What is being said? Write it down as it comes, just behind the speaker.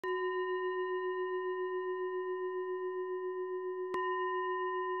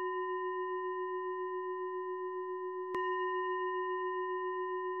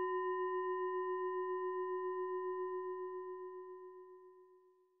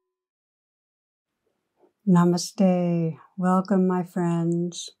Namaste. Welcome, my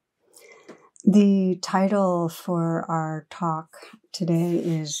friends. The title for our talk today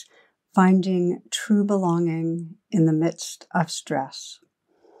is Finding True Belonging in the Midst of Stress.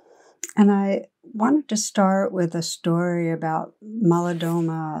 And I wanted to start with a story about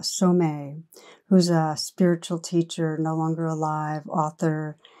Malidoma Some, who's a spiritual teacher, no longer alive,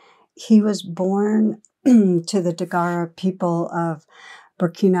 author. He was born to the Dagara people of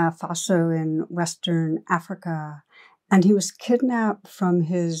Burkina Faso in Western Africa. And he was kidnapped from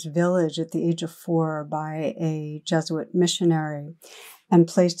his village at the age of 4 by a Jesuit missionary and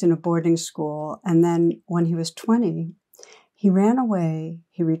placed in a boarding school. And then when he was 20, he ran away,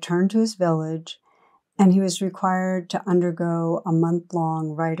 he returned to his village, and he was required to undergo a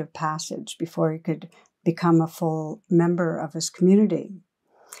month-long rite of passage before he could become a full member of his community.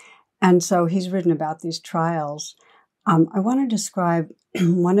 And so he's written about these trials. I want to describe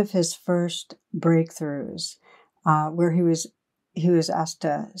one of his first breakthroughs, where he was asked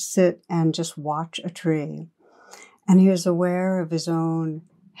to sit and just watch a tree, and he was aware of his own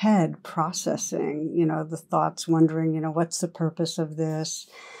head processing, the thoughts, wondering, what's the purpose of this?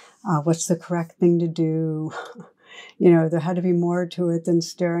 What's the correct thing to do? There had to be more to it than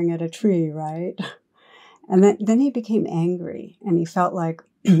staring at a tree, right? And then he became angry, and he felt like,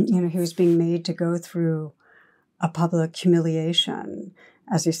 he was being made to go through a public humiliation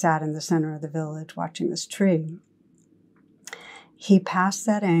as he sat in the center of the village watching this tree. He passed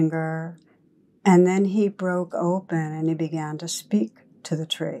that anger, and then he broke open and he began to speak to the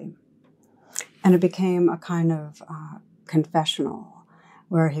tree. And it became a kind of confessional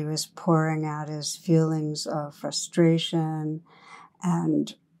where he was pouring out his feelings of frustration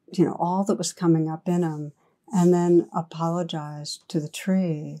and, all that was coming up in him, and then apologized to the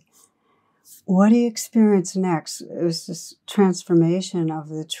tree. What he experienced next was this transformation of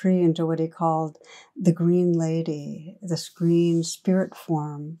the tree into what he called the Green Lady, this green spirit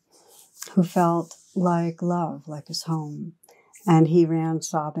form who felt like love, like his home. And he ran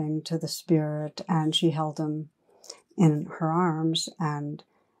sobbing to the spirit, and she held him in her arms, and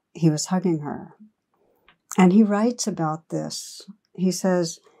he was hugging her. And he writes about this. He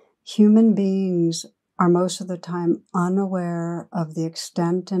says, human beings are most of the time unaware of the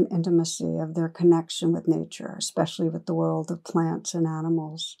extent and intimacy of their connection with nature, especially with the world of plants and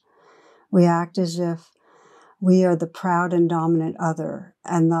animals. We act as if we are the proud and dominant other,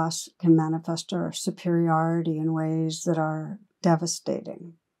 and thus can manifest our superiority in ways that are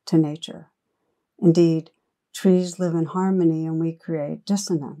devastating to nature. Indeed, trees live in harmony and we create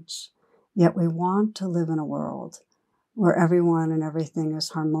dissonance, yet we want to live in a world where everyone and everything is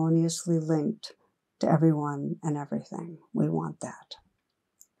harmoniously linked to everyone and everything. We want that.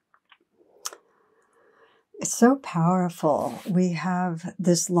 It's so powerful. We have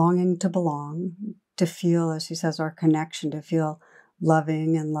this longing to belong, to feel, as he says, our connection, to feel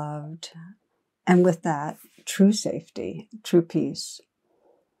loving and loved. And with that, true safety, true peace.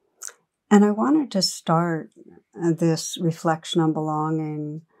 And I wanted to start this reflection on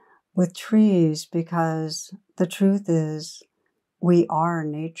belonging with trees because the truth is we are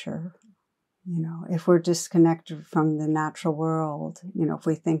nature. If we're disconnected from the natural world, if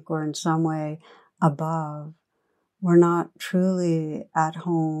we think we're in some way above, we're not truly at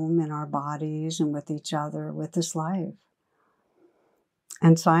home in our bodies and with each other, with this life.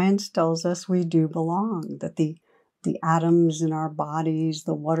 And science tells us we do belong, that the atoms in our bodies,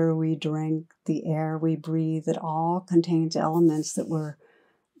 the water we drink, the air we breathe, it all contains elements that were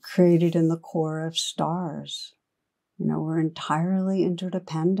created in the core of stars. We're entirely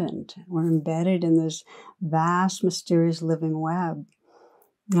interdependent. We're embedded in this vast, mysterious living web.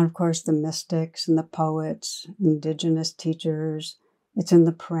 And of course, the mystics and the poets, indigenous teachers, it's in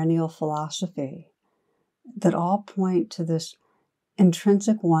the perennial philosophy that all point to this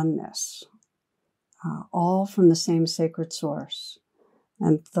intrinsic oneness, all from the same sacred source.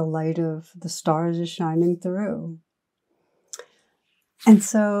 And the light of the stars is shining through. And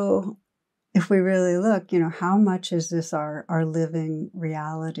so, if we really look, how much is this our living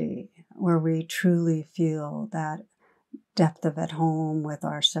reality where we truly feel that depth of at home with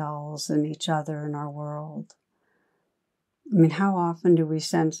ourselves and each other and our world? How often do we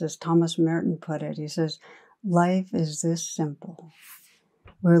sense, as Thomas Merton put it, he says, life is this simple.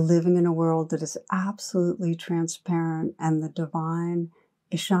 We're living in a world that is absolutely transparent and the divine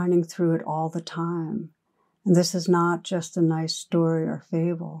is shining through it all the time. And this is not just a nice story or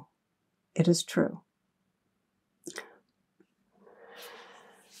fable. It is true.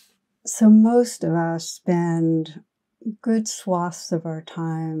 So most of us spend good swaths of our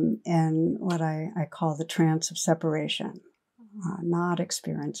time in what I call the trance of separation. not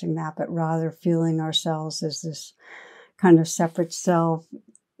experiencing that, but rather feeling ourselves as this kind of separate self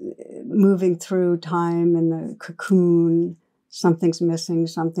moving through time in the cocoon. Something's missing,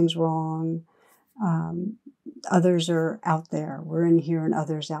 something's wrong. Others are out there. We're in here and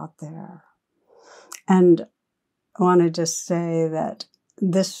others out there. And I want to just say that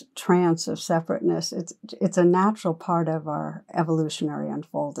this trance of separateness, it's a natural part of our evolutionary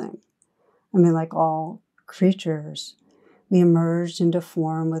unfolding. I mean, like all creatures, we emerged into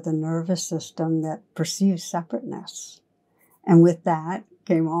form with a nervous system that perceives separateness. And with that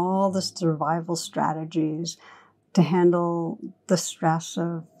came all the survival strategies to handle the stress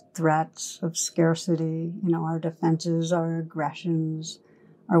of threats, of scarcity, our defenses, our aggressions,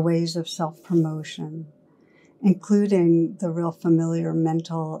 our ways of self-promotion, including the real familiar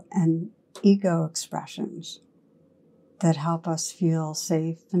mental and ego expressions that help us feel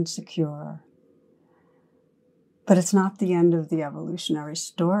safe and secure. But it's not the end of the evolutionary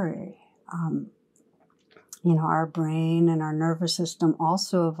story. Our brain and our nervous system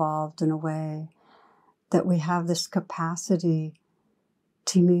also evolved in a way that we have this capacity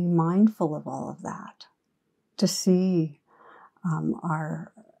to be mindful of all of that, to see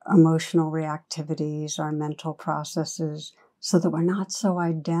our emotional reactivities, our mental processes, so that we're not so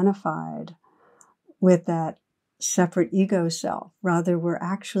identified with that separate ego self. Rather, we're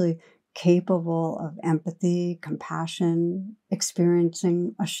actually capable of empathy, compassion,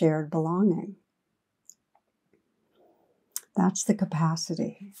 experiencing a shared belonging. That's the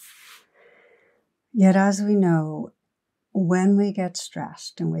capacity. Yet, as we know, when we get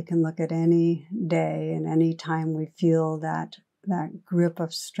stressed, and we can look at any day and any time we feel that grip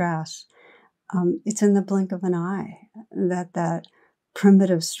of stress, it's in the blink of an eye that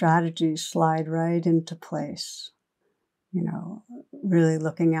primitive strategies slide right into place. Really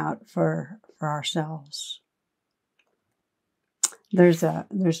looking out for ourselves. There's a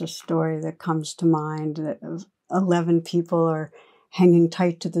story that comes to mind that 11 people are hanging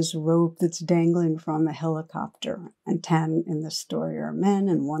tight to this rope that's dangling from a helicopter, and 10 in the story are men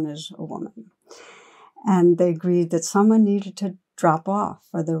and 1 is a woman. And they agreed that someone needed to drop off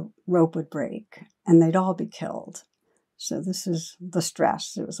or the rope would break and they'd all be killed. So this is the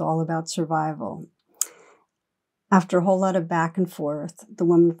stress. It was all about survival. After a whole lot of back and forth, the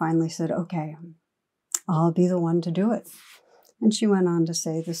woman finally said, "Okay, I'll be the one to do it." And she went on to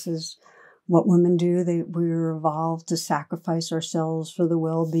say, this is what women do. We're evolved to sacrifice ourselves for the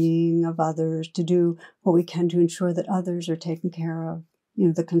well-being of others, to do what we can to ensure that others are taken care of,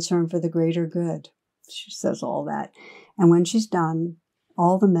 the concern for the greater good. She says all that. And when she's done,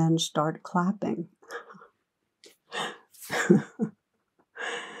 all the men start clapping.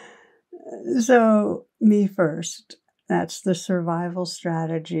 So, me first. That's the survival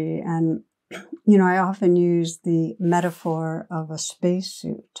strategy. And, I often use the metaphor of a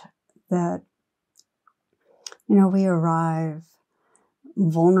spacesuit that, we arrive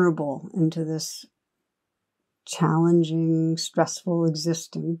vulnerable into this challenging, stressful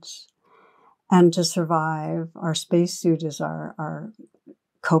existence. And to survive, our spacesuit is our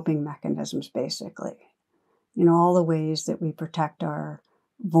coping mechanisms, basically. All the ways that we protect our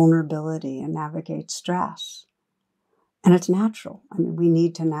vulnerability and navigate stress. And it's natural. I mean, we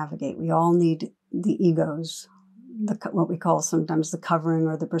need to navigate. We all need the egos, what we call sometimes the covering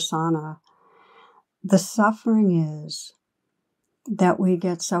or the persona. The suffering is that we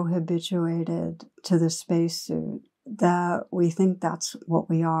get so habituated to the spacesuit that we think that's what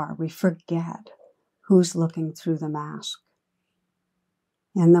we are. We forget who's looking through the mask.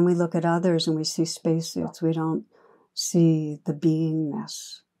 And then we look at others and we see spacesuits. We don't see the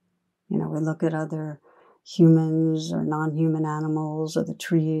beingness. We look at other humans or non-human animals or the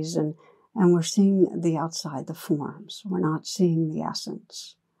trees, and we're seeing the outside, the forms. We're not seeing the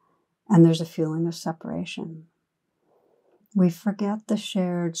essence. And there's a feeling of separation. We forget the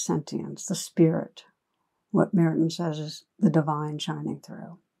shared sentience, the spirit, what Merton says is the divine shining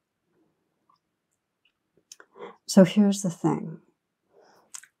through. So here's the thing.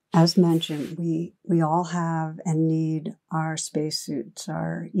 As mentioned, we all have and need our spacesuits,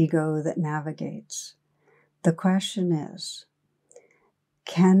 our ego that navigates. The question is,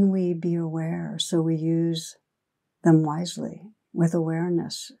 can we be aware so we use them wisely with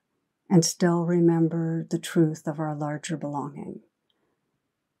awareness and still remember the truth of our larger belonging?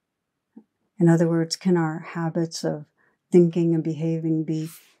 In other words, can our habits of thinking and behaving be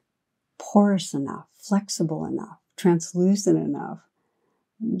porous enough, flexible enough, translucent enough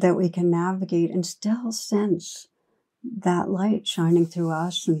that we can navigate and still sense that light shining through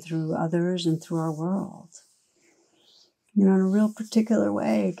us and through others and through our world? In a real particular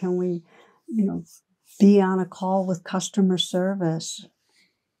way, can we, be on a call with customer service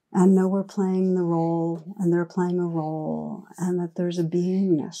and know we're playing the role and they're playing a role, and that there's a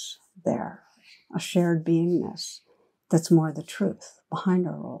beingness there, a shared beingness that's more the truth behind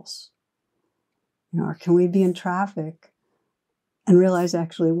our roles. Or can we be in traffic and realize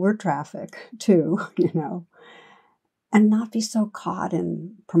actually we're traffic too, and not be so caught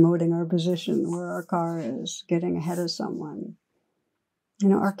in promoting our position where our car is getting ahead of someone?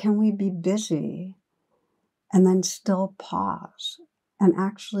 Or can we be busy and then still pause and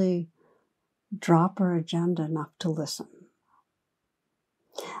actually drop our agenda enough to listen?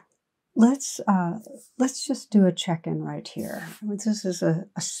 Let's just do a check-in right here. This is a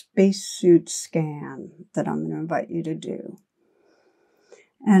spacesuit scan that I'm going to invite you to do.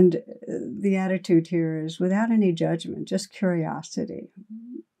 And the attitude here is without any judgment, just curiosity.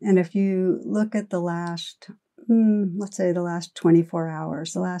 And if you look at the last, let's say the last 24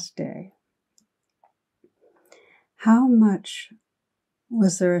 hours, the last day, how much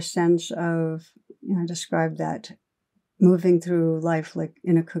was there a sense of, I described that moving through life like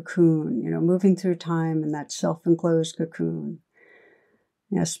in a cocoon, moving through time in that self-enclosed cocoon,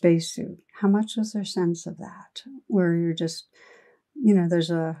 spacesuit. How much was there a sense of that? Where you're just,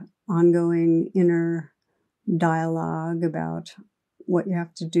 there's a ongoing inner dialogue about what you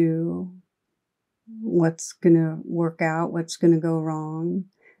have to do, what's going to work out, what's going to go wrong.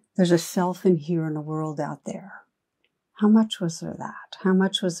 There's a self in here and a world out there. How much was there that? How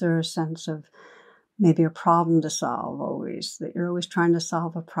much was there a sense of maybe a problem to solve always, that you're always trying to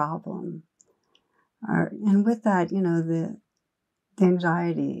solve a problem? And with that, the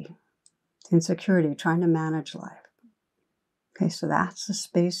anxiety, the insecurity, trying to manage life. Okay, so that's the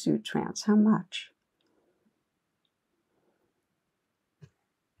spacesuit trance. How much?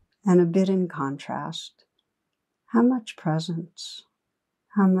 And a bit in contrast, how much presence?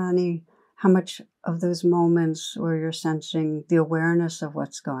 How much of those moments where you're sensing the awareness of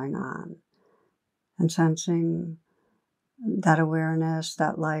what's going on and sensing that awareness,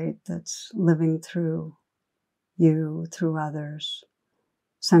 that light that's living through you, through others,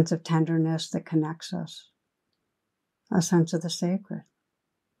 sense of tenderness that connects us, a sense of the sacred.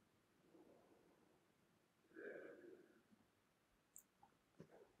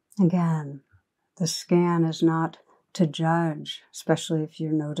 Again, the scan is not to judge, especially if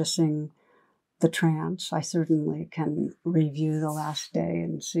you're noticing the trance. I certainly can review the last day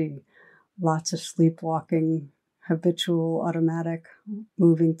and see lots of sleepwalking, habitual, automatic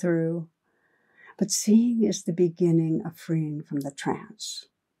moving through. But seeing is the beginning of freeing from the trance,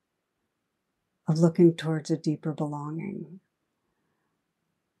 of looking towards a deeper belonging.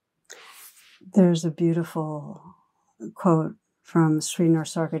 There's a beautiful quote from Sri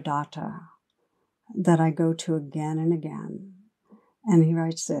Nisargadatta that I go to again and again. And he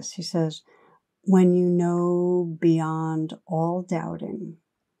writes this, he says, when you know beyond all doubting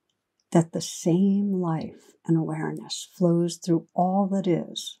that the same life and awareness flows through all that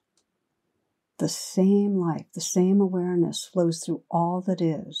is, the same life, the same awareness flows through all that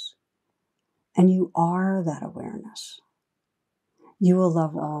is, and you are that awareness, you will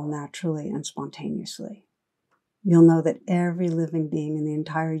love all naturally and spontaneously. You'll know that every living being in the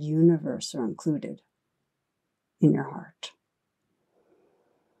entire universe are included in your heart.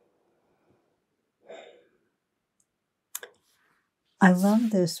 I love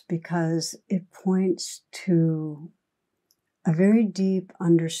this because it points to a very deep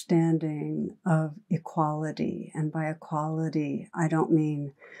understanding of equality. And by equality, I don't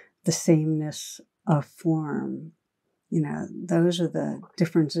mean the sameness of form. Those are the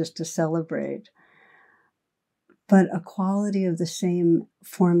differences to celebrate. But a quality of the same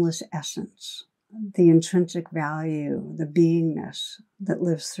formless essence, the intrinsic value, the beingness that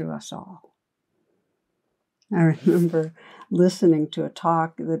lives through us all. I remember listening to a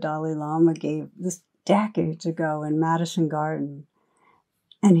talk the Dalai Lama gave this decades ago in Madison Garden,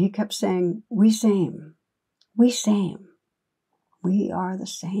 and he kept saying, we same, we are the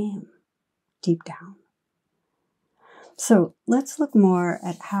same, deep down. So let's look more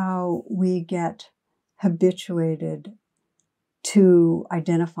at how we get habituated to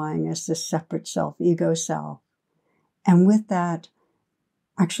identifying as this separate self, ego self, and with that,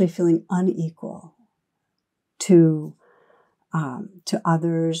 actually feeling unequal to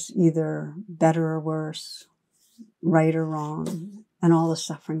others, either better or worse, right or wrong, and all the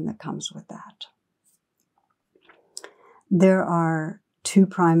suffering that comes with that. There are two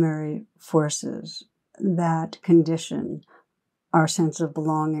primary forces that condition our sense of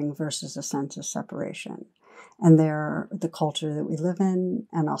belonging versus a sense of separation. And they're the culture that we live in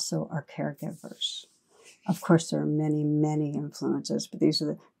and also our caregivers. Of course, there are many, many influences, but these are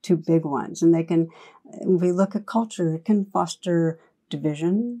the two big ones. And if we look at culture, it can foster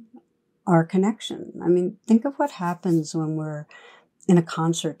division or connection. I mean, think of what happens when we're in a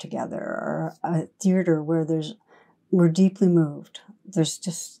concert together or a theater where we're deeply moved. There's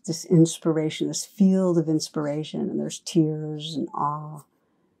just this inspiration, this field of inspiration, and there's tears and awe.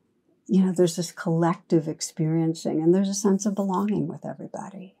 There's this collective experiencing, and there's a sense of belonging with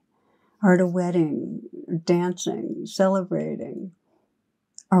everybody. Or at a wedding, dancing, celebrating,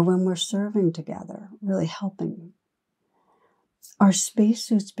 or when we're serving together, really helping. Our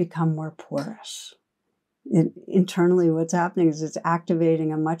spacesuits become more porous. Internally, what's happening is it's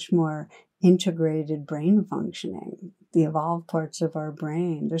activating a much more integrated brain functioning, the evolved parts of our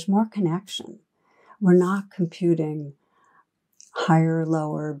brain. There's more connection. We're not computing higher,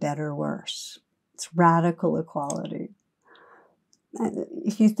 lower, better, worse. It's radical equality.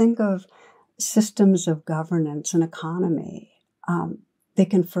 If you think of systems of governance and economy, they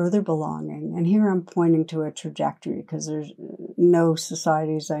can further belonging. And here I'm pointing to a trajectory because there's no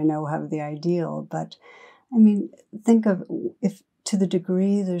societies I know have the ideal. But I mean, think of if to the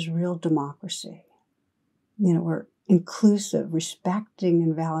degree there's real democracy, we're inclusive, respecting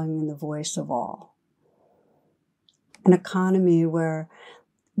and valuing the voice of all. An economy where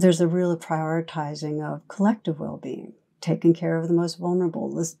there's a real prioritizing of collective well-being, taking care of the most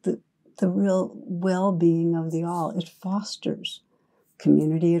vulnerable, the real well-being of the all. It fosters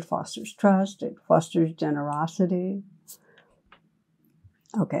community, it fosters trust, it fosters generosity.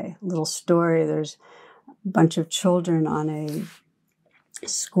 Okay, little story. There's a bunch of children on a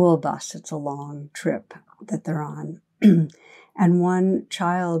school bus. It's a long trip that they're on. And one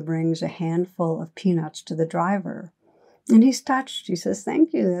child brings a handful of peanuts to the driver. And he's touched. He says,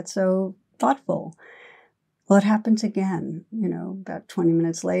 "Thank you, that's so thoughtful." Well, it happens again, about 20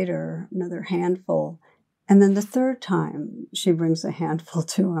 minutes later, another handful. And then the third time she brings a handful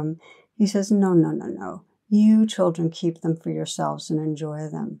to him, he says, No. You children keep them for yourselves and enjoy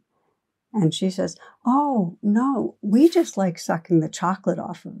them. And she says, "Oh, no, we just like sucking the chocolate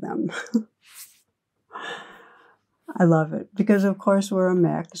off of them." I love it because, of course, we're a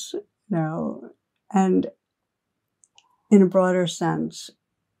mix, and in a broader sense,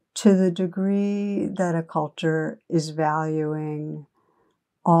 to the degree that a culture is valuing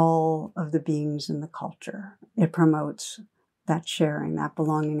all of the beings in the culture, it promotes that sharing, that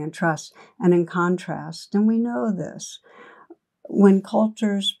belonging and trust. And in contrast, and we know this, when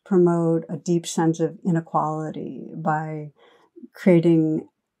cultures promote a deep sense of inequality by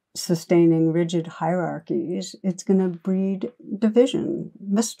sustaining rigid hierarchies, it's going to breed division,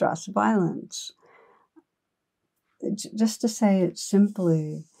 mistrust, violence. Just to say it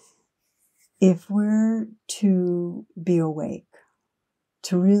simply, if we're to be awake,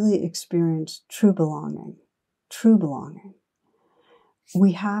 to really experience true belonging,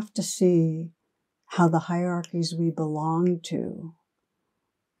 we have to see how the hierarchies we belong to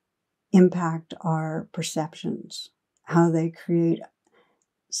impact our perceptions, how they create,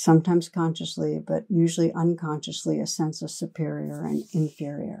 sometimes consciously, but usually unconsciously, a sense of superior and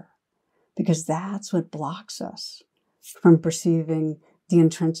inferior. Because that's what blocks us from perceiving the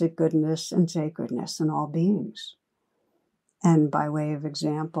intrinsic goodness and sacredness in all beings. And by way of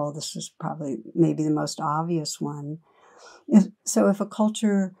example, this is probably maybe the most obvious one. If a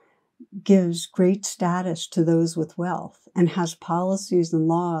culture gives great status to those with wealth and has policies and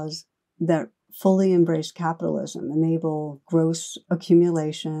laws that fully embrace capitalism, enable gross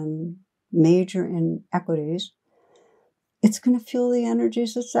accumulation, major inequities, it's going to fuel the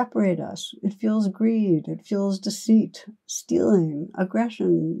energies that separate us. It fuels greed, it fuels deceit, stealing,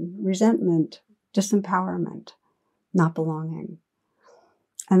 aggression, resentment, disempowerment, not belonging.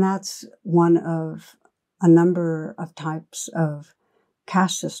 And that's one of a number of types of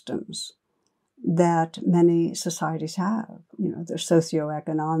caste systems that many societies have. There's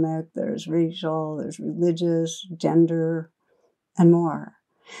socioeconomic, there's racial, there's religious, gender, and more.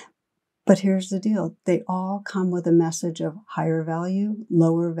 But here's the deal. They all come with a message of higher value,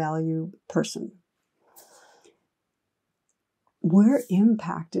 lower value person. We're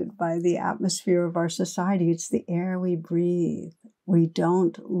impacted by the atmosphere of our society. It's the air we breathe. We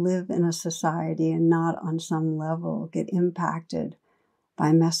don't live in a society and not on some level get impacted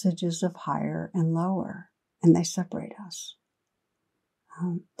by messages of higher and lower, and they separate us.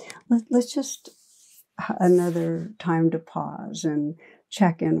 Let's just another time to pause and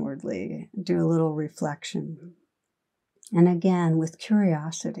check inwardly, do a little reflection. And again, with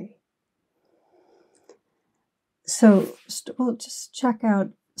curiosity. So we'll just check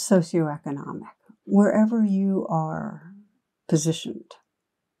out socioeconomic. Wherever you are positioned,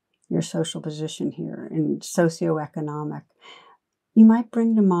 your social position here, in socioeconomic, you might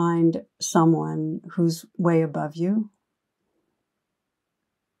bring to mind someone who's way above you.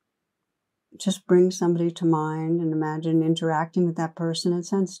 Just bring somebody to mind and imagine interacting with that person and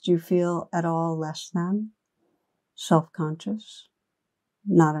sense, do you feel at all less than? Self-conscious?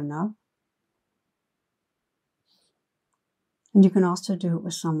 Not enough? And you can also do it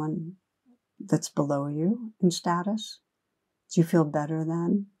with someone that's below you in status. Do you feel better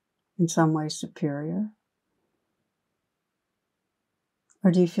than? In some way superior?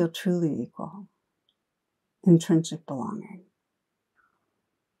 Or do you feel truly equal? Intrinsic belonging?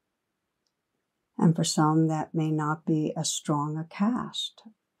 And for some, that may not be as strong a caste.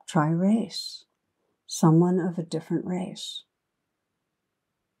 Try race. Someone of a different race.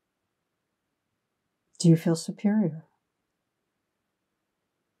 Do you feel superior?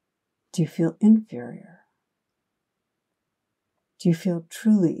 Do you feel inferior? Do you feel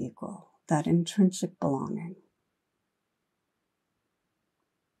truly equal? That intrinsic belonging.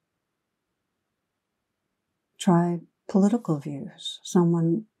 Try political views.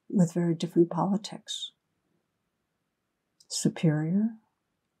 Someone with very different politics. Superior?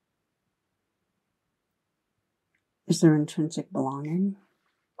 Is there intrinsic belonging?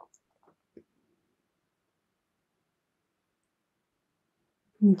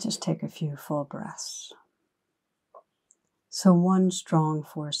 And just take a few full breaths. So one strong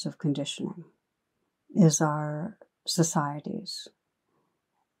force of conditioning is our societies,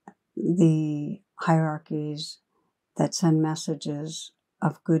 the hierarchies that send messages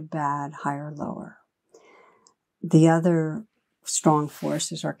of good, bad, higher, lower. The other strong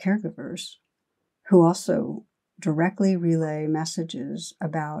force is our caregivers, who also directly relay messages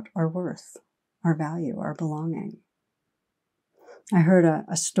about our worth, our value, our belonging. I heard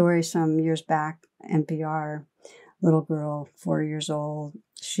a story some years back, NPR, little girl, 4 years old.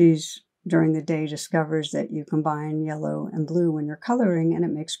 She's, during the day, discovers that you combine yellow and blue when you're coloring and it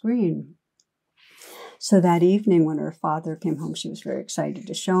makes green. So that evening when her father came home, she was very excited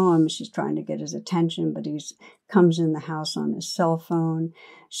to show him. She's trying to get his attention, but he comes in the house on his cell phone.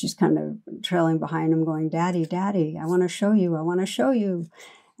 She's kind of trailing behind him going, Daddy, Daddy, I want to show you. I want to show you.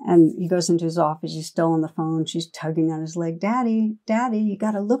 And he goes into his office. He's still on the phone. She's tugging on his leg. Daddy, Daddy, you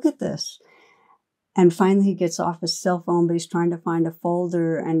got to look at this. And finally he gets off his cell phone, but he's trying to find a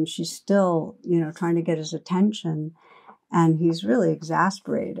folder, and she's still, trying to get his attention. And he's really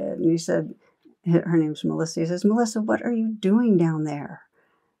exasperated. And he said, her name's Melissa. He says, Melissa, what are you doing down there?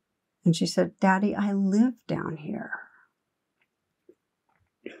 And she said, Daddy, I live down here.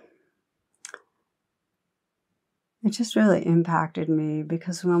 It just really impacted me,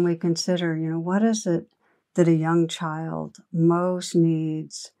 because when we consider, what is it that a young child most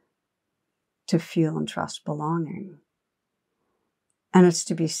needs to feel and trust belonging? And it's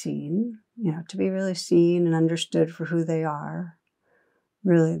to be seen, to be really seen and understood for who they are.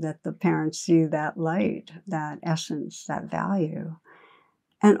 Really, that the parents see that light, that essence, that value,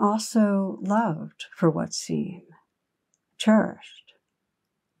 and also loved for what's seen, cherished,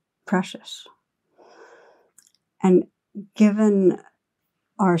 precious. And given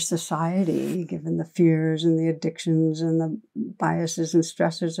our society, given the fears and the addictions and the biases and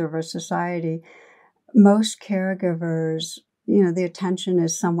stresses of our society, most caregivers, the attention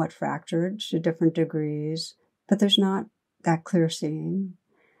is somewhat fractured to different degrees, but there's not that clear seeing.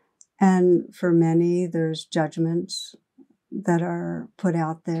 And for many, there's judgments that are put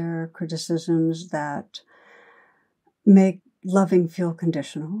out there, criticisms that make loving feel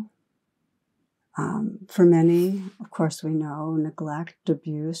conditional. For many, of course, we know neglect,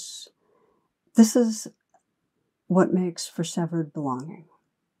 abuse. This is what makes for severed belonging.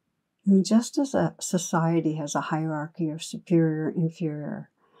 And just as a society has a hierarchy of superior, inferior,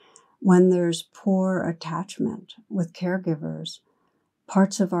 when there's poor attachment with caregivers,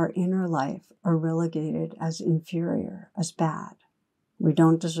 parts of our inner life are relegated as inferior, as bad. We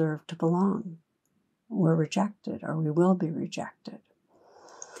don't deserve to belong. We're rejected, or we will be rejected.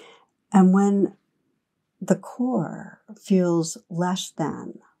 And when the core feels less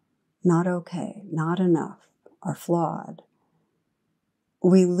than, not okay, not enough, or flawed,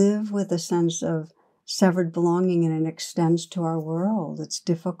 we live with a sense of severed belonging, and it extends to our world. It's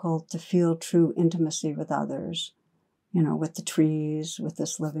difficult to feel true intimacy with others, with the trees, with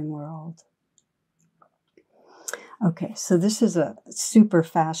this living world. Okay, so this is a super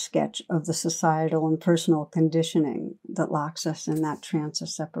fast sketch of the societal and personal conditioning that locks us in that trance of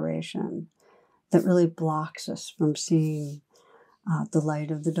separation, that really blocks us from seeing the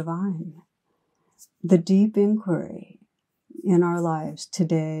light of the divine. The deep inquiry in our lives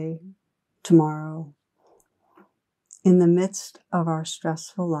today, tomorrow, In the midst of our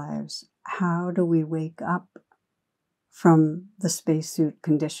stressful lives, how do we wake up from the spacesuit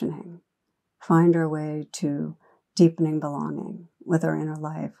conditioning, find our way to deepening belonging with our inner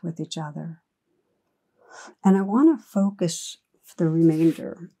life, with each other? And I want to focus for the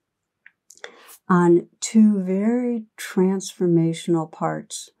remainder on two very transformational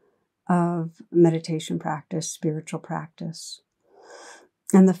parts of meditation practice, spiritual practice.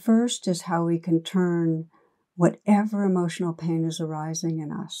 And the first is how we can turn whatever emotional pain is arising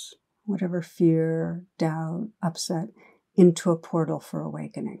in us, whatever fear, doubt, upset, into a portal for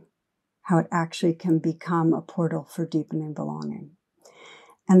awakening. How it actually can become a portal for deepening belonging.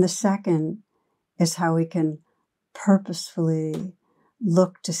 And the second is how we can purposefully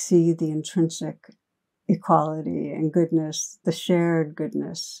look to see the intrinsic equality and goodness, the shared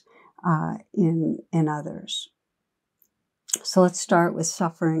goodness in others. So let's start with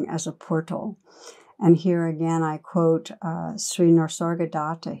suffering as a portal. And here again, I quote Sri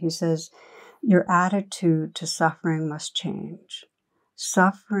Nisargadatta. He says, "Your attitude to suffering must change.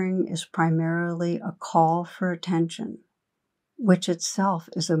 Suffering is primarily a call for attention, which itself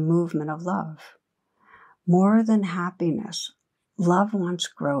is a movement of love. More than happiness, love wants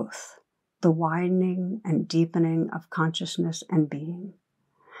growth, the widening and deepening of consciousness and being.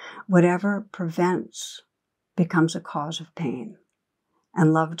 Whatever prevents becomes a cause of pain,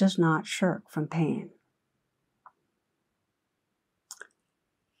 and love does not shirk from pain."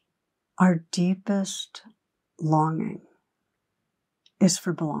 Our deepest longing is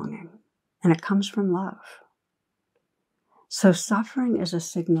for belonging, and it comes from love. So suffering is a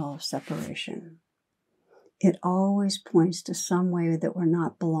signal of separation. It always points to some way that we're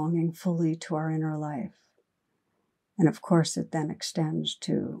not belonging fully to our inner life. And of course, it then extends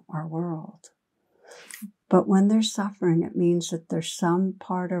to our world. But when there's suffering, it means that there's some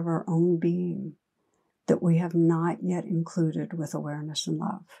part of our own being that we have not yet included with awareness and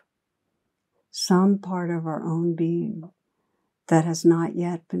love. Some part of our own being that has not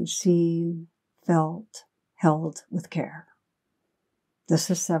yet been seen, felt, held with care. This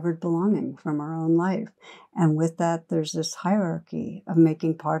is severed belonging from our own life. And with that, there's this hierarchy of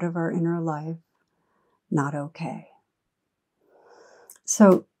making part of our inner life not okay.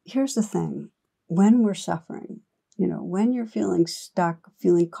 So here's the thing. When we're suffering, when you're feeling stuck,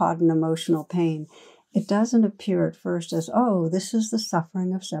 feeling caught in emotional pain, it doesn't appear at first as, oh, this is the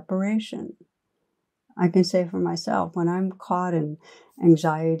suffering of separation. I can say for myself, when I'm caught in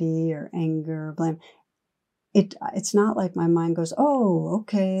anxiety or anger or blame, it's not like my mind goes, oh,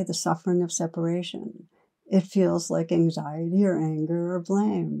 okay, the suffering of separation. It feels like anxiety or anger or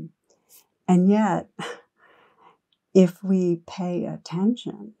blame. And yet, if we pay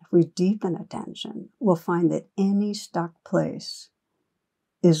attention, if we deepen attention, we'll find that any stuck place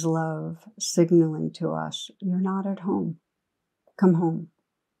is love signaling to us, you're not at home. Come home.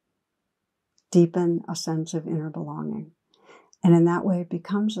 Deepen a sense of inner belonging. And in that way, it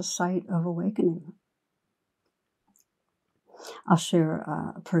becomes a site of awakening. I'll share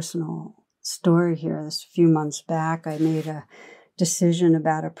a personal story here. This few months back, I made a decision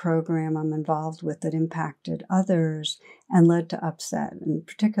about a program I'm involved with that impacted others and led to upset. In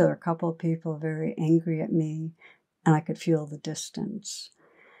particular, a couple of people very angry at me, and I could feel the distance.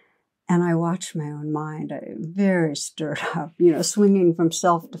 And I watched my own mind, very stirred up, swinging from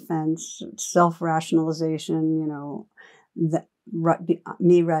self-defense, self-rationalization,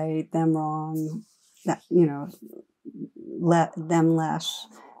 me right, them wrong, that, let them less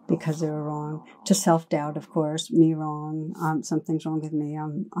because they were wrong, to self-doubt, of course, me wrong, something's wrong with me,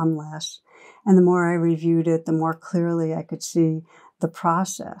 I'm less. And the more I reviewed it, the more clearly I could see the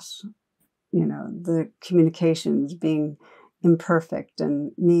process, the communications being imperfect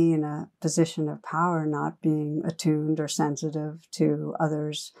and me in a position of power not being attuned or sensitive to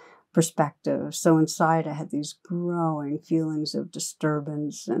others' perspectives. So inside I had these growing feelings of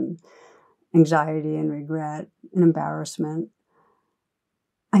disturbance and anxiety and regret and embarrassment.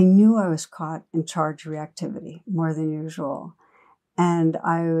 I knew I was caught in charge reactivity more than usual. And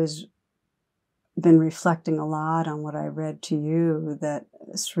I was been reflecting a lot on what I read to you, that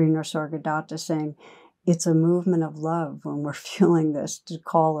Sri Nisargadatta saying, it's a movement of love when we're feeling this to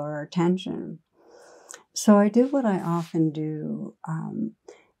call our attention. So I did what I often do,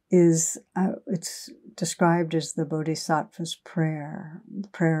 it's described as the Bodhisattva's prayer, the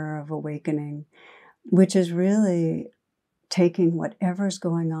prayer of awakening, which is really taking whatever's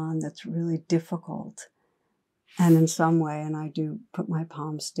going on that's really difficult, and in some way, and I do put my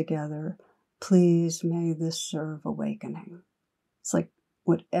palms together, please may this serve awakening. It's like,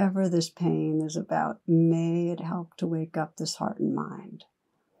 whatever this pain is about, may it help to wake up this heart and mind.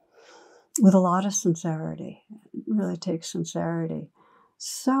 With a lot of sincerity, really takes sincerity.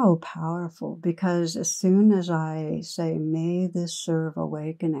 So powerful, because as soon as I say, may this serve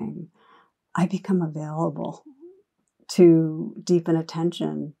awakening, I become available to deepen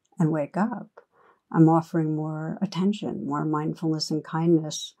attention and wake up. I'm offering more attention, more mindfulness and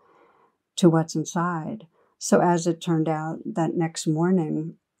kindness to what's inside. So as it turned out, that next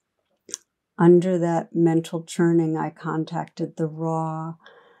morning, under that mental churning, I contacted the raw,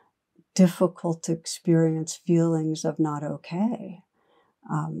 difficult to experience feelings of not okay,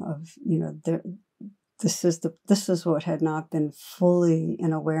 this is what had not been fully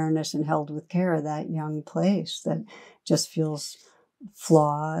in awareness and held with care, that young place that just feels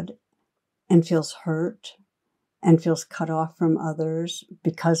flawed and feels hurt and feels cut off from others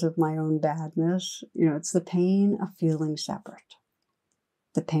because of my own badness. It's the pain of feeling separate,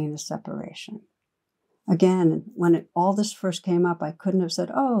 the pain of separation. Again, when all this first came up, I couldn't have said,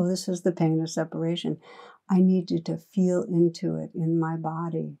 oh, this is the pain of separation. I needed to feel into it in my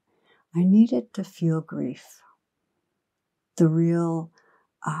body. I needed to feel grief, the real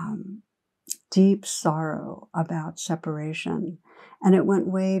deep sorrow about separation. And it went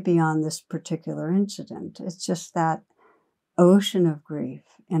way beyond this particular incident. It's just that ocean of grief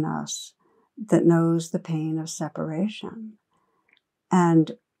in us that knows the pain of separation.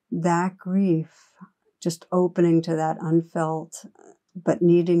 And that grief, just opening to that unfelt but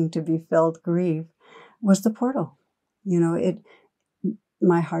needing to be felt grief, was the portal.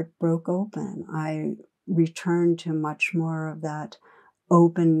 My heart broke open. I returned to much more of that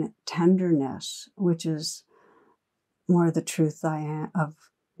open tenderness, which is more the truth I am of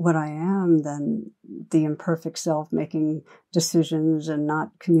what I am than the imperfect self making decisions and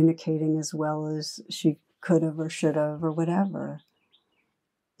not communicating as well as she could have or should have or whatever.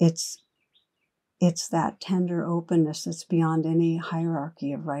 It's that tender openness that's beyond any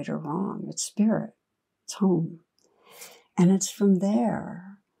hierarchy of right or wrong. It's spirit. It's home. And it's from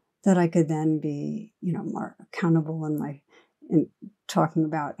there that I could then be, more accountable in talking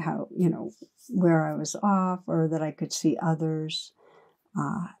about how, where I was off, or that I could see others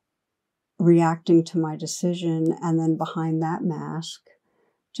reacting to my decision. And then behind that mask,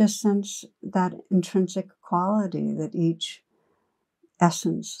 just sense that intrinsic quality that each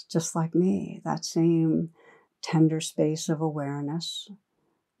essence, just like me, that same tender space of awareness.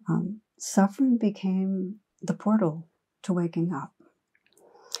 Suffering became the portal to waking up.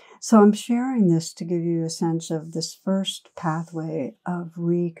 So I'm sharing this to give you a sense of this first pathway of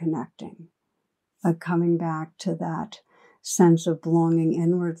reconnecting, of coming back to that sense of belonging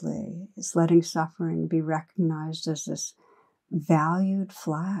inwardly, is letting suffering be recognized as this valued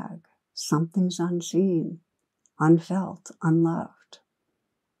flag. Something's unseen, unfelt, unloved.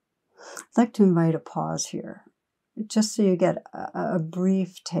 I'd like to invite a pause here, just so you get a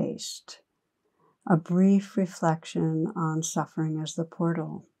brief taste, a brief reflection on suffering as the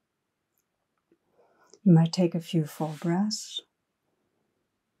portal. You might take a few full breaths.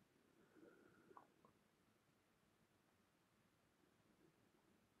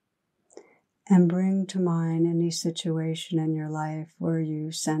 And bring to mind any situation in your life where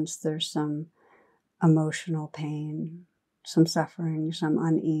you sense there's some emotional pain, some suffering, some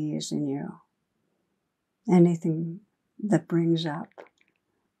unease in you. Anything that brings up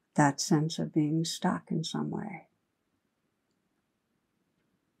that sense of being stuck in some way.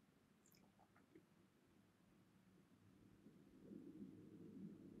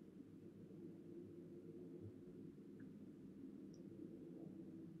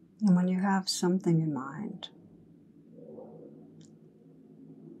 And when you have something in mind,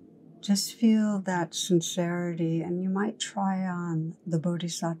 just feel that sincerity, and you might try on the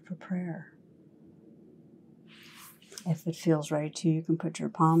Bodhisattva prayer. If it feels right to you, you can put your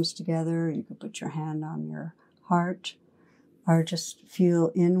palms together, you can put your hand on your heart, or just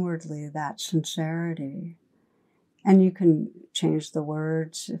feel inwardly that sincerity. And you can change the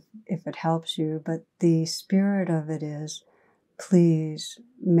words if it helps you, but the spirit of it is, please,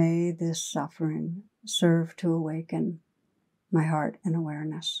 may this suffering serve to awaken my heart and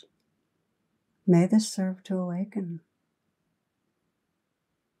awareness. May this serve to awaken.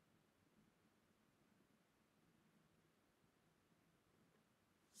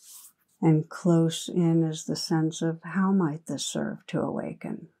 And close in is the sense of, how might this serve to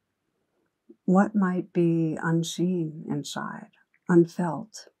awaken? What might be unseen inside,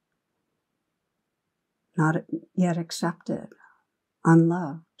 unfelt, not yet accepted,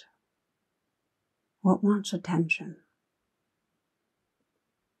 unloved? What wants attention?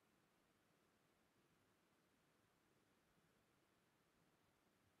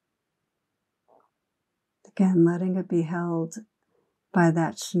 Again, letting it be held by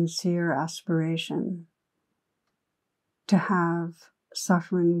that sincere aspiration to have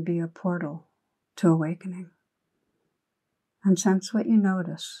suffering be a portal to awakening. And sense what you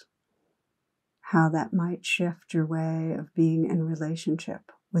notice, how that might shift your way of being in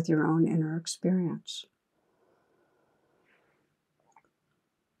relationship with your own inner experience.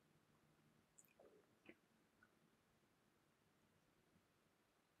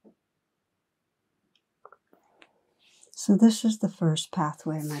 So this is the first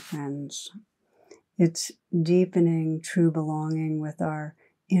pathway, my friends. It's deepening true belonging with our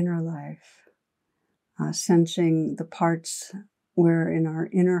inner life, sensing the parts where in our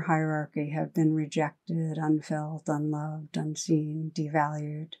inner hierarchy have been rejected, unfelt, unloved, unseen,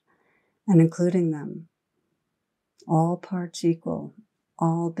 devalued, and including them. All parts equal,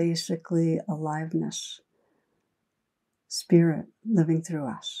 all basically aliveness, spirit living through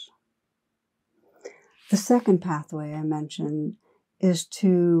us. The second pathway I mentioned is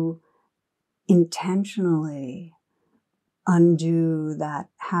to intentionally undo that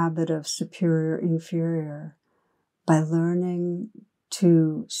habit of superior-inferior by learning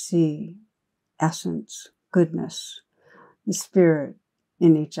to see essence, goodness, the spirit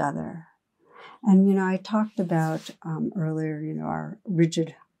in each other. And, I talked about earlier, our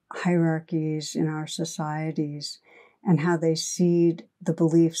rigid hierarchies in our societies and how they seed the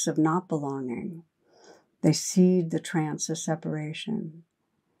beliefs of not belonging. They seed the trance of separation.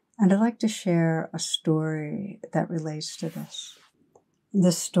 And I'd like to share a story that relates to this.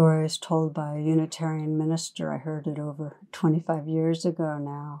 This story is told by a Unitarian minister. I heard it over 25 years ago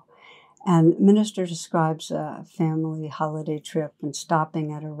now. And minister describes a family holiday trip and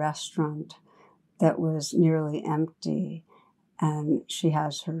stopping at a restaurant that was nearly empty. And she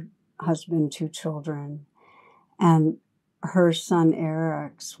has her husband, 2 children. And her son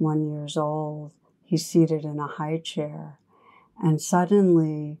Eric's 1 year old. He's seated in a high chair. And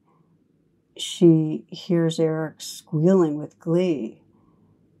suddenly she hears Eric squealing with glee.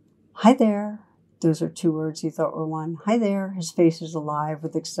 "Hi there." Those are 2 words he thought were one. "Hi there." His face is alive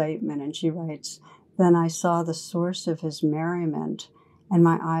with excitement. And she writes, "Then I saw the source of his merriment, and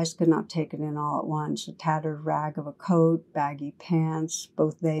my eyes could not take it in all at once. A tattered rag of a coat, baggy pants,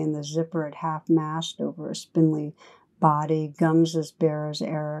 both they and the zipper at half-mast over a spindly body, gums as bare as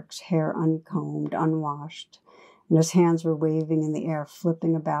Eric's, hair uncombed, unwashed, and his hands were waving in the air,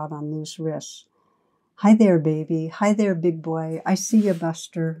 flipping about on loose wrists. 'Hi there, baby. Hi there, big boy. I see you,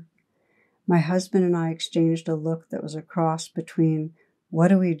 Buster.' My husband and I exchanged a look that was a cross between 'what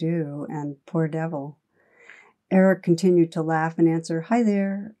do we do' and 'poor devil.' Eric continued to laugh and answer, 'Hi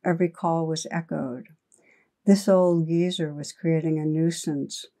there.' Every call was echoed. This old geezer was creating a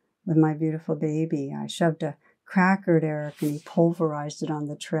nuisance with my beautiful baby. I shoved a cracker at Eric and he pulverized it on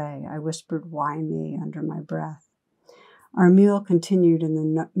the tray. I whispered, 'Why me?' under my breath. Our meal continued and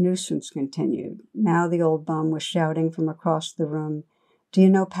the nuisance continued. Now the old bum was shouting from across the room, 'Do you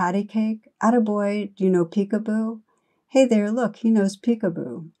know patty cake? Attaboy, do you know peekaboo? Hey there, look, he knows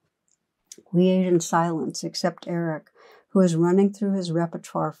peekaboo.' We ate in silence, except Eric, who was running through his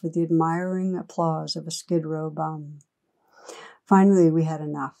repertoire for the admiring applause of a Skid Row bum. Finally, we had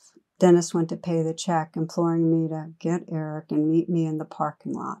enough. Dennis went to pay the check, imploring me to get Eric and meet me in the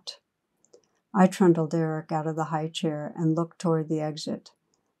parking lot. I trundled Eric out of the high chair and looked toward the exit.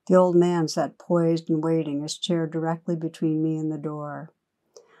 The old man sat poised and waiting, his chair directly between me and the door.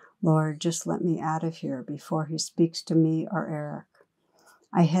 Lord, just let me out of here before he speaks to me or Eric.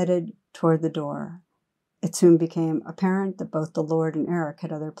 I headed toward the door. It soon became apparent that both the Lord and Eric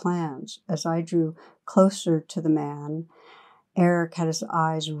had other plans. As I drew closer to the man, Eric had his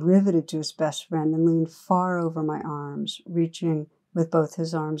eyes riveted to his best friend and leaned far over my arms, reaching with both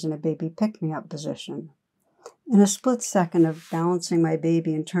his arms in a baby pick-me-up position. In a split second of balancing my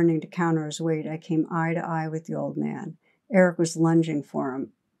baby and turning to counter his weight, I came eye to eye with the old man. Eric was lunging for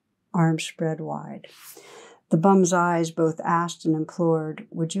him, arms spread wide. The bum's eyes both asked and implored,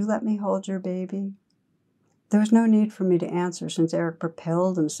 "Would you let me hold your baby?" There was no need for me to answer, since Eric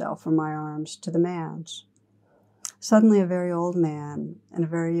propelled himself from my arms to the man's. Suddenly, a very old man and a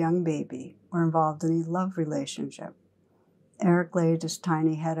very young baby were involved in a love relationship. Eric laid his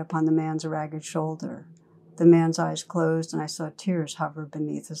tiny head upon the man's ragged shoulder. The man's eyes closed, and I saw tears hover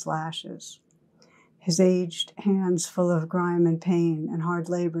beneath his lashes. His aged hands, full of grime and pain and hard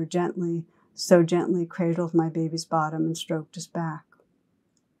labor, so gently cradled my baby's bottom and stroked his back.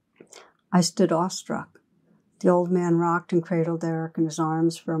 I stood awestruck. The old man rocked and cradled Eric in his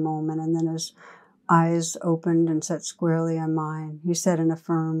arms for a moment, and then his eyes opened and set squarely on mine. He said in a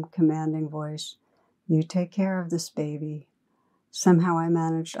firm, commanding voice, "You take care of this baby." Somehow I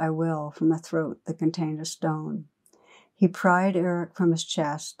managed "I will" from a throat that contained a stone. He pried Eric from his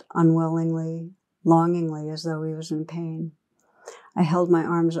chest, unwillingly, longingly as though he was in pain. I held my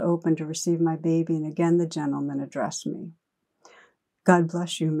arms open to receive my baby, and again the gentleman addressed me. God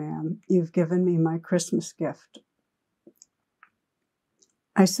bless you, ma'am. You've given me my Christmas gift.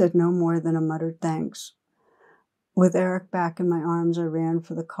 I said no more than a muttered thanks. With Eric back in my arms, I ran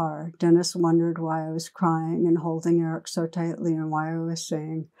for the car. Dennis wondered why I was crying and holding Eric so tightly and why I was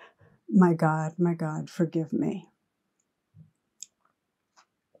saying, my God, forgive me.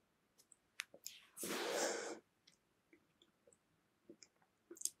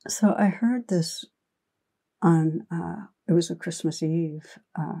 So I heard this on, it was a Christmas Eve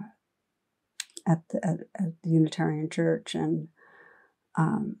at the Unitarian Church, and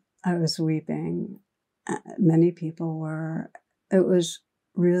I was weeping. Many people were. It was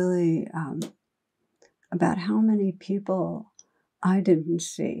really about how many people I didn't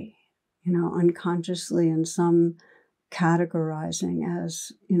see, unconsciously, and some categorizing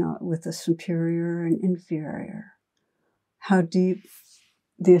as, with the superior and inferior. How deep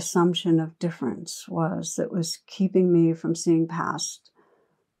the assumption of difference was that was keeping me from seeing past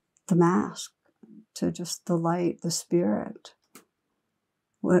the mask to just the light, the spirit.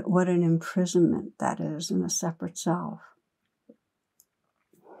 What an imprisonment that is in a separate self.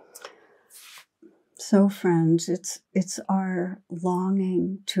 So, friends, it's our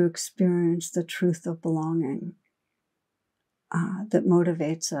longing to experience the truth of belonging that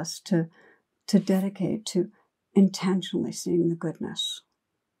motivates us to dedicate to intentionally seeing the goodness.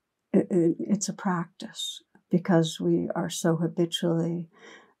 It's a practice because we are so habitually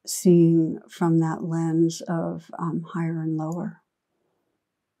seeing from that lens of higher and lower.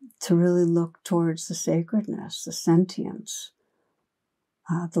 To really look towards the sacredness, the sentience,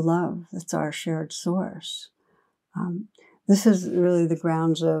 the love that's our shared source. This is really the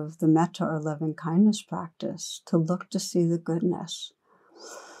grounds of the metta or loving kindness practice, to look to see the goodness.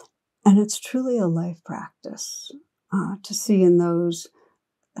 And it's truly a life practice, to see in those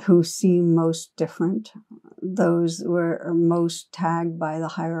who seem most different, those who are most tagged by the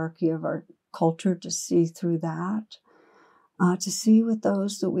hierarchy of our culture, to see through that, to see with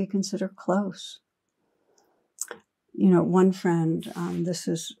those that we consider close. One friend, this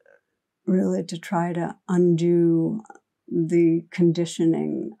is really to try to undo the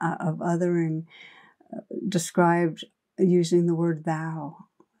conditioning of othering, described using the word thou,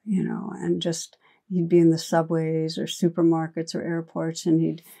 and just he'd be in the subways or supermarkets or airports,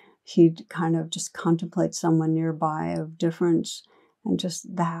 and he'd kind of just contemplate someone nearby of difference, and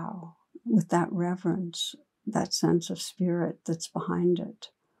just thou, with that reverence, that sense of spirit that's behind it.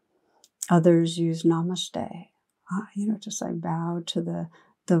 Others use namaste, just I bow to the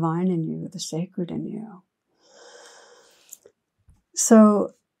divine in you, the sacred in you.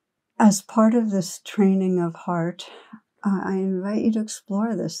 So as part of this training of heart, I invite you to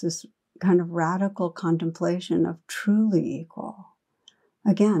explore this kind of radical contemplation of truly equal.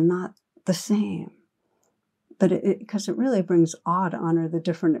 Again, not the same, but because it really brings awe to honor the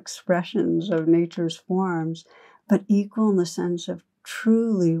different expressions of nature's forms, but equal in the sense of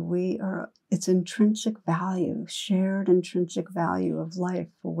truly it's intrinsic value, shared intrinsic value of life,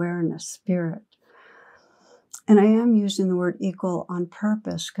 awareness, spirit. And I am using the word equal on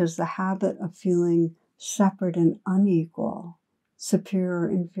purpose because the habit of feeling separate and unequal, superior or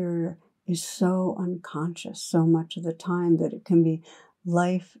inferior, is so unconscious so much of the time that it can be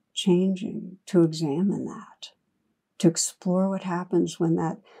life-changing to examine that, to explore what happens when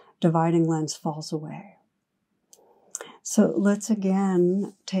that dividing lens falls away. So let's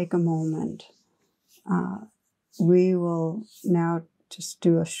again take a moment. We will now just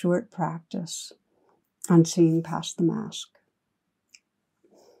do a short practice on seeing past the mask.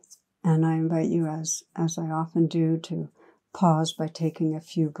 And I invite you, as I often do, to pause by taking a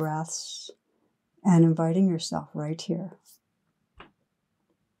few breaths and inviting yourself right here.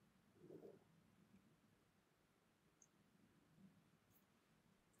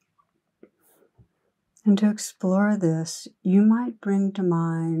 And to explore this, you might bring to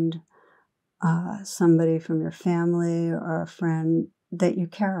mind somebody from your family or a friend that you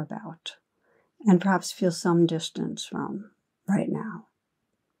care about and perhaps feel some distance from right now.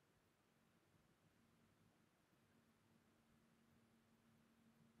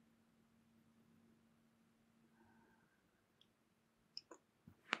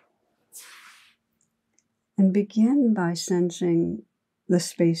 And begin by sensing the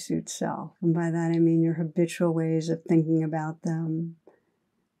spacesuit self. And by that I mean your habitual ways of thinking about them.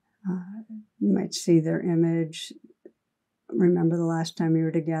 You might see their image, remember the last time you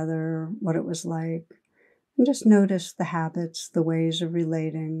were together, what it was like, and just notice the habits, the ways of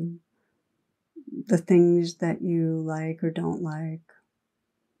relating, the things that you like or don't like.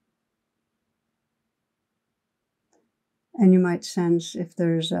 And you might sense if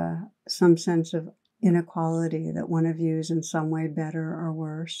there's some sense of inequality, that one of you is in some way better or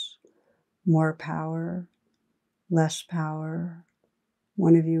worse, more power, less power.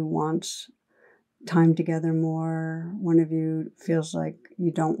 One of you wants time together more. One of you feels like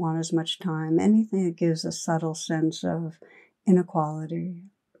you don't want as much time. Anything that gives a subtle sense of inequality.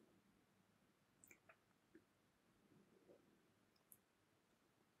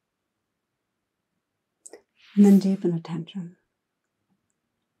 And then deepen attention.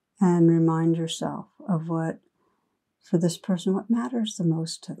 And remind yourself of what, for this person, what matters the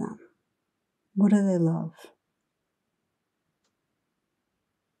most to them. What do they love?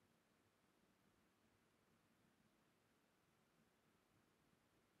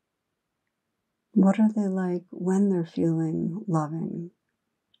 What are they like when they're feeling loving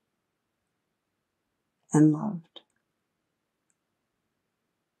and loved?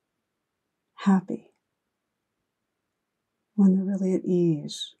 Happy. When they're really at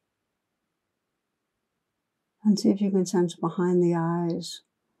ease. And see if you can sense behind the eyes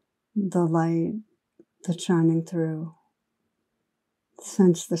the light that's shining through.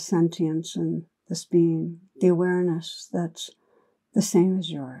 Sense the sentience in this being, the awareness that's the same as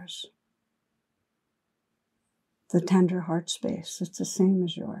yours. The tender heart space that's the same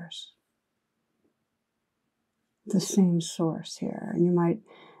as yours. The same source here. And you might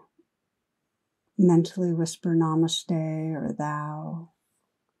mentally whisper namaste or thou,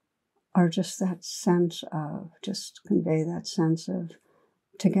 or just that sense of, just convey that sense of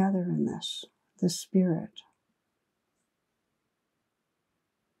together in this spirit.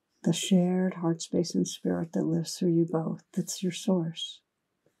 The shared heart space and spirit that lives through you both, that's your source.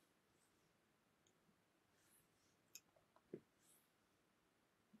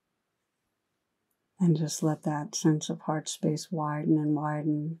 And just let that sense of heart space widen and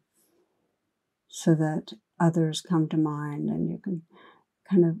widen so that others come to mind and you can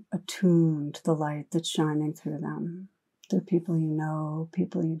kind of attune to the light that's shining through them. Through people you know,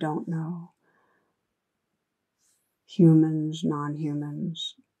 people you don't know. Humans,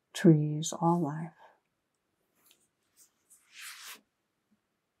 non-humans, trees, all life.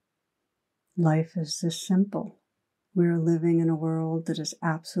 Life is this simple. We are living in a world that is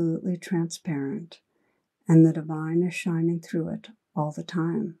absolutely transparent, and the divine is shining through it all the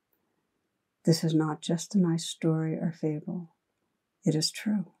time. This is not just a nice story or fable. It is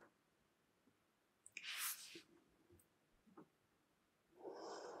true.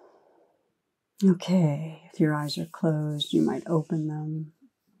 Okay, if your eyes are closed, you might open them.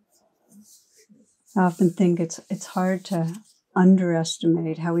 I often think it's hard to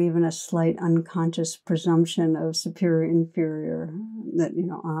underestimate how even a slight unconscious presumption of superior, inferior, that,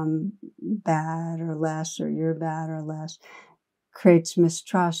 I'm bad or less, or you're bad or less, creates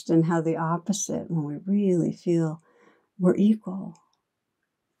mistrust, and how the opposite, when we really feel we're equal.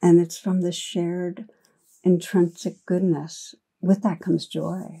 And it's from this shared intrinsic goodness. With that comes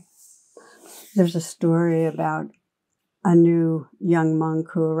joy. There's a story about a new young monk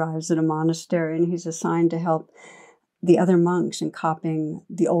who arrives at a monastery, and he's assigned to help the other monks in copying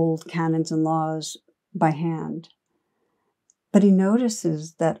the old canons and laws by hand. But he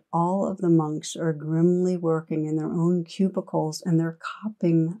notices that all of the monks are grimly working in their own cubicles, and they're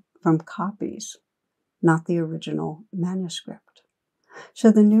copying from copies, not the original manuscript.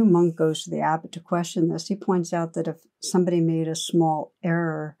 So the new monk goes to the abbot to question this. He points out that if somebody made a small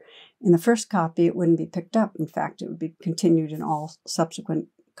error in the first copy, it wouldn't be picked up. In fact, it would be continued in all subsequent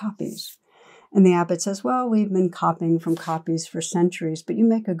copies. And the abbot says, well, we've been copying from copies for centuries, but you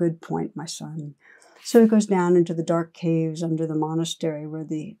make a good point, my son. So he goes down into the dark caves under the monastery where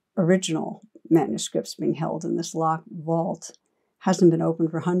the original manuscript's being held in this locked vault. Hasn't been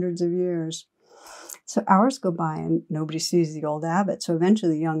opened for hundreds of years. So hours go by and nobody sees the old abbot. So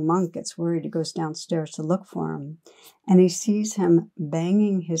eventually the young monk gets worried. He goes downstairs to look for him. And he sees him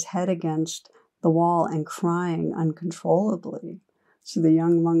banging his head against the wall and crying uncontrollably. So the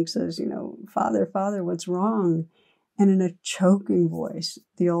young monk says, Father, Father, what's wrong? And in a choking voice,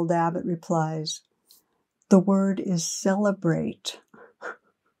 the old abbot replies, the word is celebrate.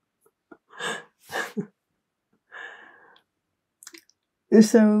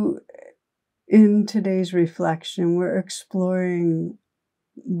 So in today's reflection, we're exploring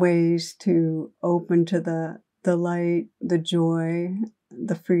ways to open to the light, the joy,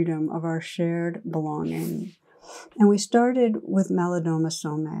 the freedom of our shared belonging. And we started with Melodoma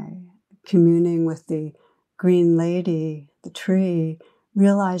Some, communing with the green lady, the tree,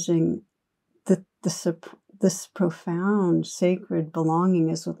 realizing that this profound sacred belonging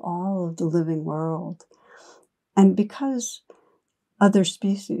is with all of the living world. And because other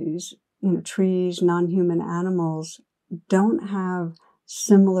species, trees, non-human animals, don't have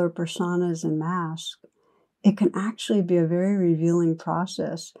similar personas and masks, it can actually be a very revealing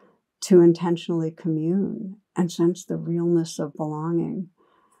process to intentionally commune and sense the realness of belonging.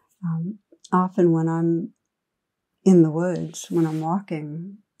 Often when I'm in the woods, when I'm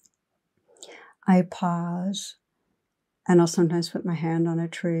walking, I pause and I'll sometimes put my hand on a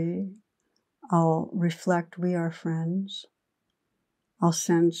tree. I'll reflect, we are friends. I'll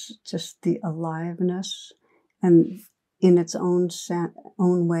sense just the aliveness and in its own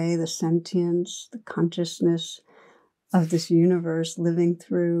way, the sentience, the consciousness of this universe living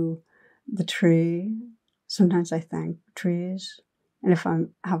through the tree. Sometimes I thank trees. And if I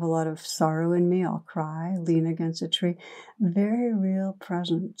have a lot of sorrow in me, I'll cry, lean against a tree. Very real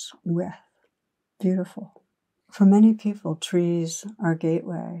presence with. Beautiful. For many people, trees are a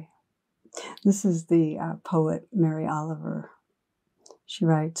gateway. This is the poet Mary Oliver. She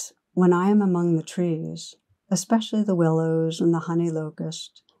writes, "When I am among the trees, especially the willows and the honey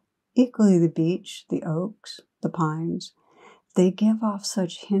locust, equally the beech, the oaks, the pines, they give off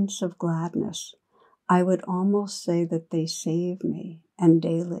such hints of gladness. I would almost say that they save me, and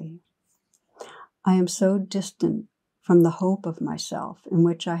daily. I am so distant from the hope of myself, in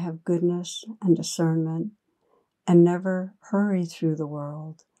which I have goodness and discernment, and never hurry through the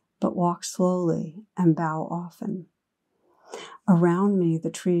world, but walk slowly and bow often. Around me, the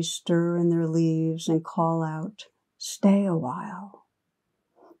trees stir in their leaves and call out, 'Stay a while.'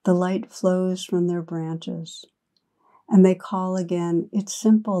 The light flows from their branches, and they call again. 'It's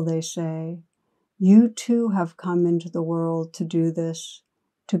simple,' they say. 'You too have come into the world to do this,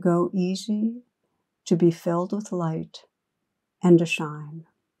 to go easy, to be filled with light, and to shine.'"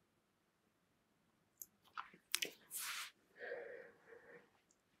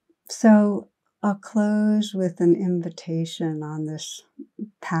 So I'll close with an invitation on this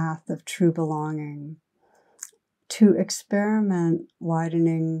path of true belonging to experiment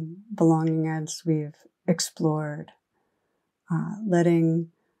widening belonging as we've explored,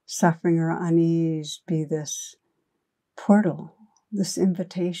 letting suffering or unease be this portal, this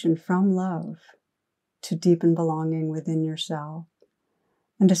invitation from love to deepen belonging within yourself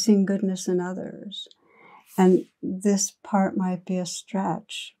and to seeing goodness in others. And this part might be a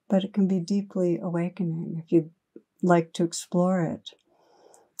stretch, but it can be deeply awakening if you'd like to explore it.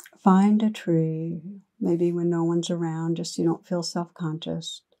 Find a tree, maybe when no one's around, just so you don't feel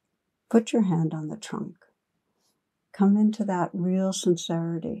self-conscious. Put your hand on the trunk. Come into that real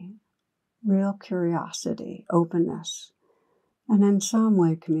sincerity, real curiosity, openness, and in some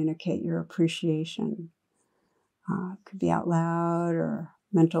way communicate your appreciation. It could be out loud or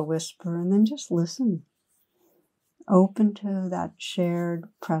mental whisper, and then just listen. Open to that shared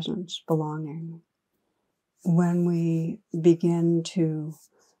presence, belonging. When we begin to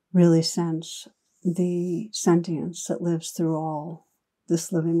really sense the sentience that lives through all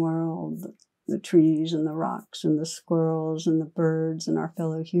this living world, the trees and the rocks and the squirrels and the birds and our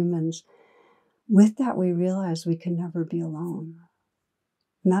fellow humans, with that we realize we can never be alone.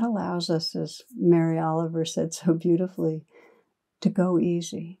 And that allows us, as Mary Oliver said so beautifully, to go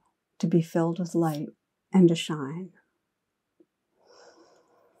easy, to be filled with light, and to shine.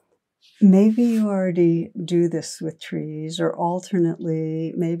 Maybe you already do this with trees, or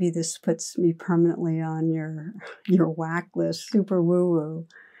alternately, maybe this puts me permanently on your whack list, super woo-woo.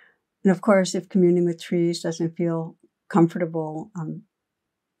 And of course, if communing with trees doesn't feel comfortable,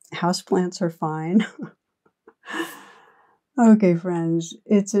 houseplants are fine. Okay, friends,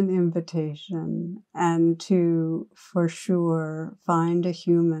 it's an invitation, and to, for sure, find a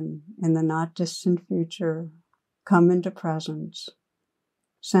human in the not distant future, come into presence,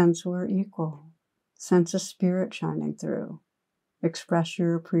 sense we're equal, sense a spirit shining through, express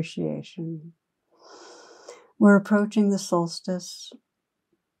your appreciation. We're approaching the solstice.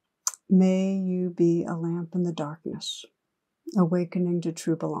 May you be a lamp in the darkness, awakening to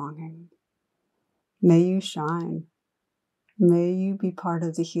true belonging. May you shine. May you be part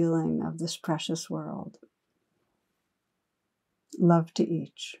of the healing of this precious world. Love to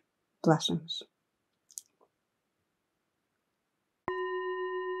each. Blessings.